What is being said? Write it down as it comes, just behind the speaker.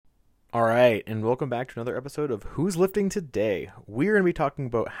All right, and welcome back to another episode of Who's Lifting Today. We're going to be talking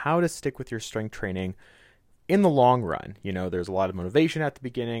about how to stick with your strength training in the long run. There's a lot of motivation at the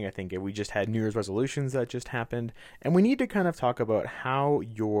beginning. I think we just had New Year's resolutions that just happened, and we need to kind of talk about how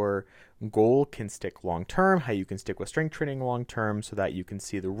your goal can stick long term, how you can stick with strength training long term so that you can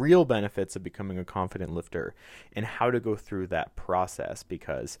see the real benefits of becoming a confident lifter and how to go through that process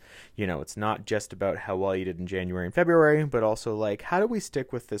because, it's not just about how well you did in January and February, but also like how do we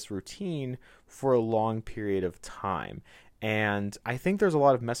stick with this routine for a long period of time. And I think there's a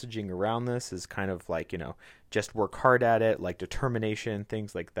lot of messaging around this is kind of like, just work hard at it, like determination,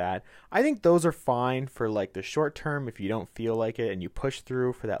 things like that. I think those are fine for like the short term if you don't feel like it and you push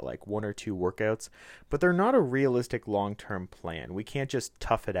through for that like one or two workouts, but they're not a realistic long-term plan. We can't just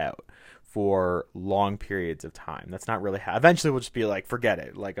tough it out for long periods of time. That's not really how, eventually we'll just be like, forget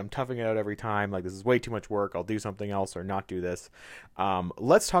it. Like I'm toughing it out every time. Like this is way too much work. I'll do something else or not do this.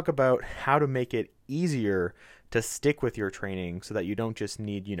 Let's talk about how to make it easier to stick with your training so that you don't just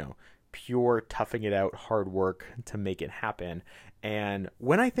need, pure toughing it out hard work to make it happen. And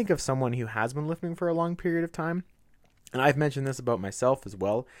when I think of someone who has been lifting for a long period of time, and I've mentioned this about myself as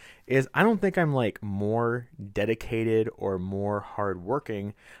well, is I don't think I'm like more dedicated or more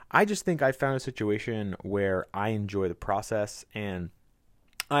hardworking. I just think I found a situation where I enjoy the process and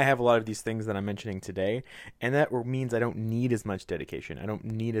I have a lot of these things that I'm mentioning today, and that means I don't need as much dedication. I don't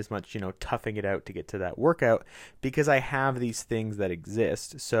need as much, toughing it out to get to that workout because I have these things that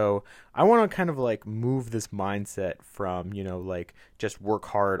exist. So I want to kind of like move this mindset from, like just work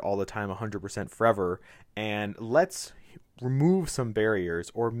hard all the time, 100% forever, and let's remove some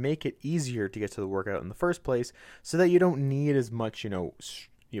barriers or make it easier to get to the workout in the first place so that you don't need as much,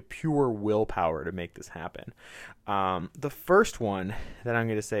 pure willpower to make this happen. The first one that I'm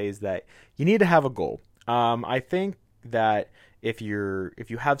going to say is that you need to have a goal. I think that if you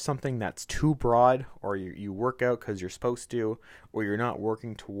have something that's too broad or you work out because you're supposed to or you're not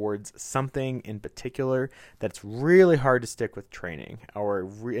working towards something in particular, that's really hard to stick with training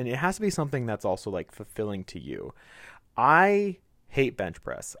and it has to be something that's also like fulfilling to you. I hate bench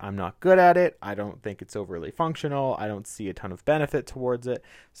press. I'm not good at it. I don't think it's overly functional. I don't see a ton of benefit towards it.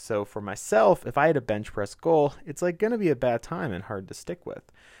 So for myself, if I had a bench press goal, it's like going to be a bad time and hard to stick with.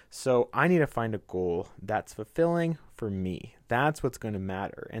 So I need to find a goal that's fulfilling for me. That's what's going to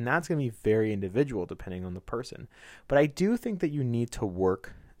matter. And that's going to be very individual depending on the person. But I do think that you need to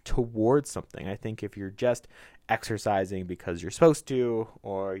work towards something. I think if you're just exercising because you're supposed to,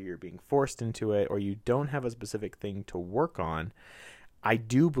 or you're being forced into it, or you don't have a specific thing to work on, I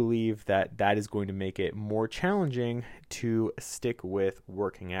do believe that that is going to make it more challenging to stick with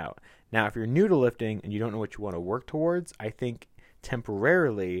working out. Now, if you're new to lifting and you don't know what you want to work towards, I think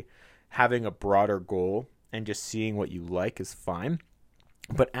temporarily having a broader goal and just seeing what you like is fine.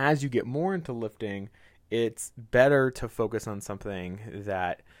 But as you get more into lifting, it's better to focus on something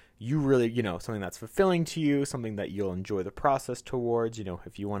that you really, something that's fulfilling to you, something that you'll enjoy the process towards.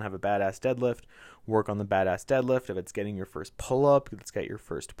 If you want to have a badass deadlift, work on the badass deadlift. If it's getting your first pull-up, let's get your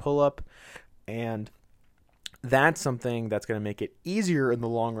first pull-up. And that's something that's going to make it easier in the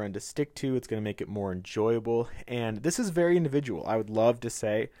long run to stick to. It's going to make it more enjoyable. And this is very individual. I would love to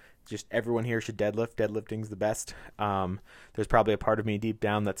say just everyone here should deadlift. Deadlifting's the best. There's probably a part of me deep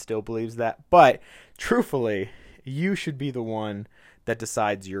down that still believes that. But truthfully, you should be the one that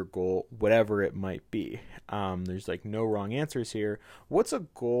decides your goal, whatever it might be. There's like no wrong answers here. What's a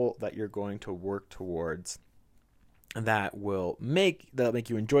goal that you're going to work towards that will make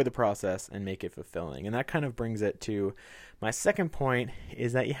you enjoy the process and make it fulfilling? And that kind of brings it to my second point,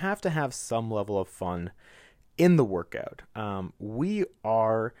 is that you have to have some level of fun in the workout. We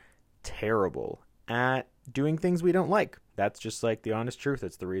are terrible at doing things we don't like. That's just like the honest truth.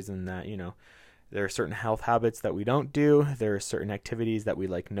 It's the reason that, there are certain health habits that we don't do. There are certain activities that we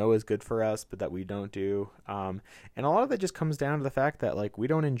know is good for us, but that we don't do. And a lot of that just comes down to the fact that we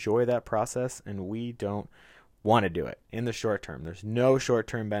don't enjoy that process and we don't want to do it in the short term. There's no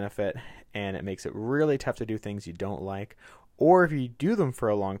short-term benefit, and it makes it really tough to do things you don't like. Or if you do them for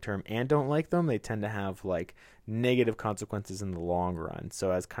a long term and don't like them, they tend to have negative consequences in the long run.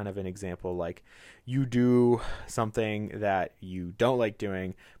 So as kind of an example, you do something that you don't like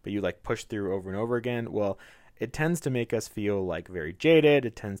doing, but you push through over and over again. Well, it tends to make us feel very jaded.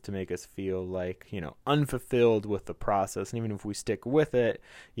 It tends to make us feel unfulfilled with the process. And even if we stick with it,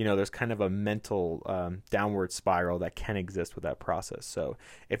 there's kind of a mental downward spiral that can exist with that process. So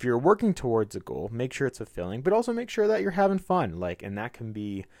if you're working towards a goal, make sure it's fulfilling, but also make sure that you're having fun. And that can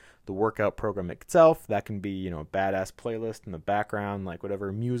be the workout program itself. That can be, a badass playlist in the background,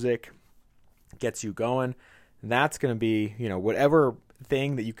 whatever music gets you going. That's going to be, whatever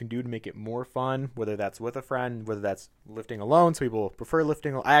thing that you can do to make it more fun, whether that's with a friend, whether that's lifting alone. So people prefer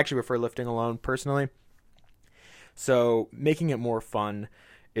lifting. I actually prefer lifting alone personally. So making it more fun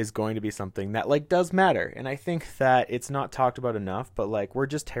is going to be something that like does matter. And I think that it's not talked about enough, but like we're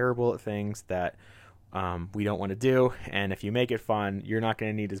just terrible at things that we don't want to do. And if you make it fun, you're not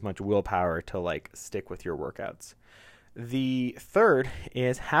going to need as much willpower to like stick with your workouts. The third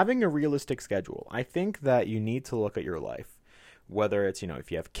is having a realistic schedule. I think that you need to look at your life, whether it's,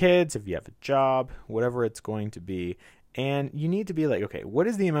 if you have kids, if you have a job, whatever it's going to be. And you need to be like, okay, what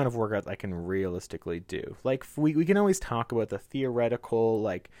is the amount of workouts I can realistically do? Like we can always talk about the theoretical,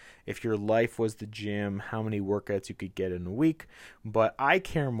 like if your life was the gym, how many workouts you could get in a week. But I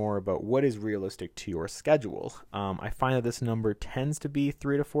care more about what is realistic to your schedule. I find that this number tends to be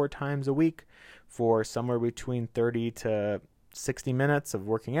 3 to 4 times a week for somewhere between 30 to 60 minutes of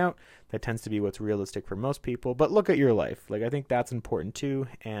working out. That tends to be what's realistic for most people. But look at your life. Like I think that's important too.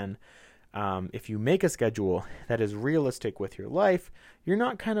 And if you make a schedule that is realistic with your life, you're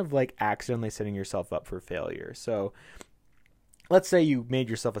not kind of like accidentally setting yourself up for failure. So let's say you made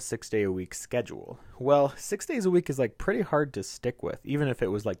yourself a 6-day-a-week schedule. Well, 6 days a week is like pretty hard to stick with, even if it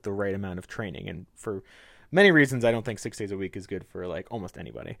was like the right amount of training. And for many reasons, I don't think 6 days a week is good for like almost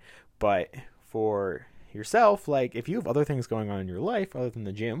anybody. But for yourself, like if you have other things going on in your life other than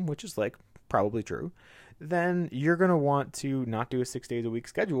the gym, which is like probably true, then you're going to want to not do a 6 days a week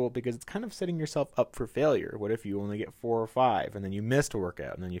schedule because it's kind of setting yourself up for failure. What if you only get 4 or 5 and then you missed a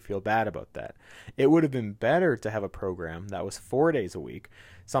workout and then you feel bad about that? It would have been better to have a program that was 4 days a week,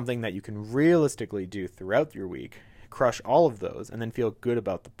 something that you can realistically do throughout your week, crush all of those, and then feel good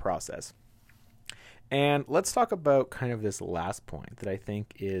about the process. And let's talk about kind of this last point that I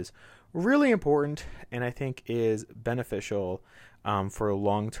think is really important and I think is beneficial for a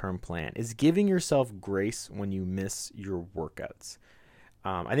long-term plan, is giving yourself grace when you miss your workouts.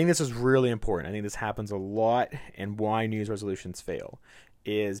 I think this is really important. I think this happens a lot, and why New Year's resolutions fail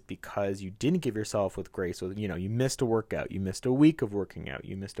is because you didn't give yourself with grace. So, you missed a workout, you missed a week of working out,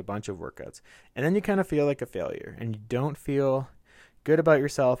 you missed a bunch of workouts, and then you kind of feel like a failure, and you don't feel good about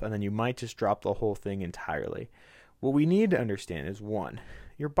yourself, and then you might just drop the whole thing entirely. What we need to understand is, one,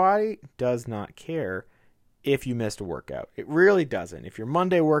 your body does not care if you missed a workout. It really doesn't. If your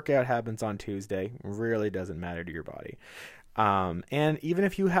Monday workout happens on Tuesday, it really doesn't matter to your body. And even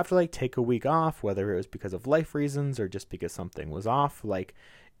if you have to like take a week off, whether it was because of life reasons or just because something was off,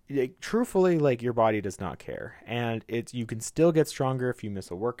 truthfully, like your body does not care. And you can still get stronger if you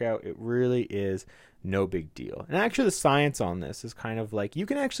miss a workout. It really is no big deal. And actually the science on this is kind of like you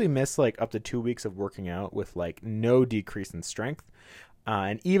can actually miss like up to 2 weeks of working out with like no decrease in strength.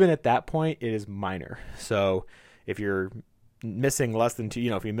 And even at that point, it is minor. So if you're missing less than 2,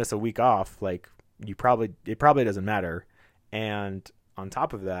 if you miss a week off, like it probably doesn't matter. And on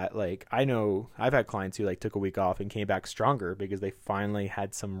top of that, like I know I've had clients who like took a week off and came back stronger because they finally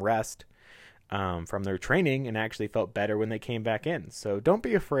had some rest from their training and actually felt better when they came back in. So don't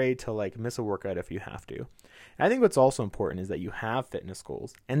be afraid to like miss a workout if you have to. And I think what's also important is that you have fitness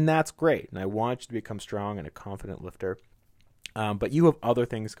goals, and that's great. And I want you to become strong and a confident lifter. But you have other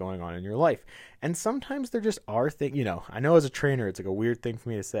things going on in your life. And sometimes there just are things, I know as a trainer, it's like a weird thing for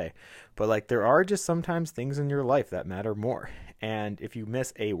me to say, but like there are just sometimes things in your life that matter more. And if you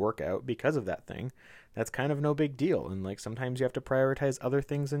miss a workout because of that thing, that's kind of no big deal. And like sometimes you have to prioritize other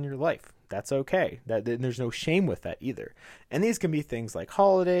things in your life. That's okay. There's no shame with that either. And these can be things like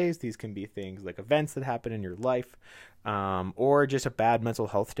holidays. These can be things like events that happen in your life, or just a bad mental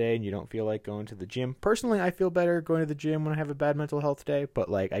health day and you don't feel like going to the gym. Personally, I feel better going to the gym when I have a bad mental health day, but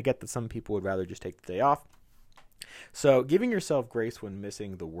like I get that some people would rather just take the day off. So giving yourself grace when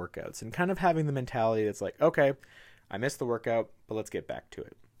missing the workouts and kind of having the mentality that's like, okay, I missed the workout, but let's get back to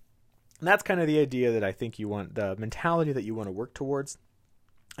it. And that's kind of the idea that I think you want, the mentality that you want to work towards.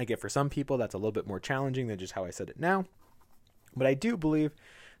 I get for some people that's a little bit more challenging than just how I said it now, but I do believe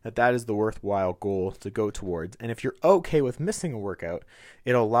that is the worthwhile goal to go towards. And if you're okay with missing a workout,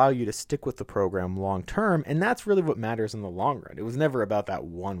 it'll allow you to stick with the program long term, and that's really what matters in the long run. It was never about that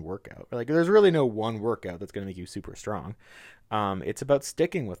one workout. Like there's really no one workout that's going to make you super strong. It's about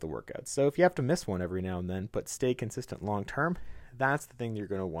sticking with the workouts. So if you have to miss one every now and then, but stay consistent long term, that's the thing you're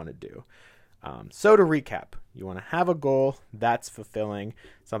going to want to do. So to recap, you want to have a goal that's fulfilling,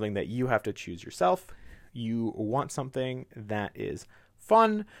 something that you have to choose yourself. You want something that is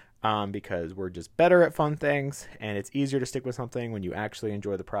fun, because we're just better at fun things, and it's easier to stick with something when you actually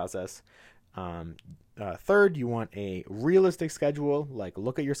enjoy the process. Third, you want a realistic schedule. Like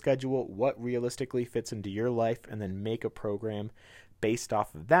look at your schedule, what realistically fits into your life, and then make a program based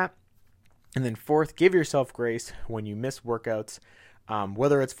off of that. And then fourth, give yourself grace when you miss workouts,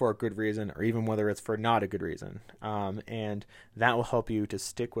 whether it's for a good reason or even whether it's for not a good reason. And that will help you to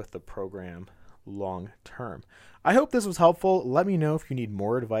stick with the program long term. I hope this was helpful. Let me know if you need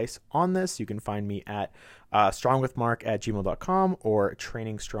more advice on this. You can find me at strongwithmark@gmail.com or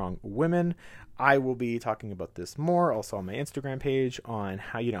Training Strong Women. I will be talking about this more also on my Instagram page on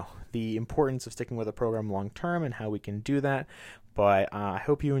how, the importance of sticking with a program long term and how we can do that. But I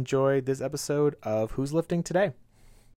hope you enjoyed this episode of Who's Lifting Today.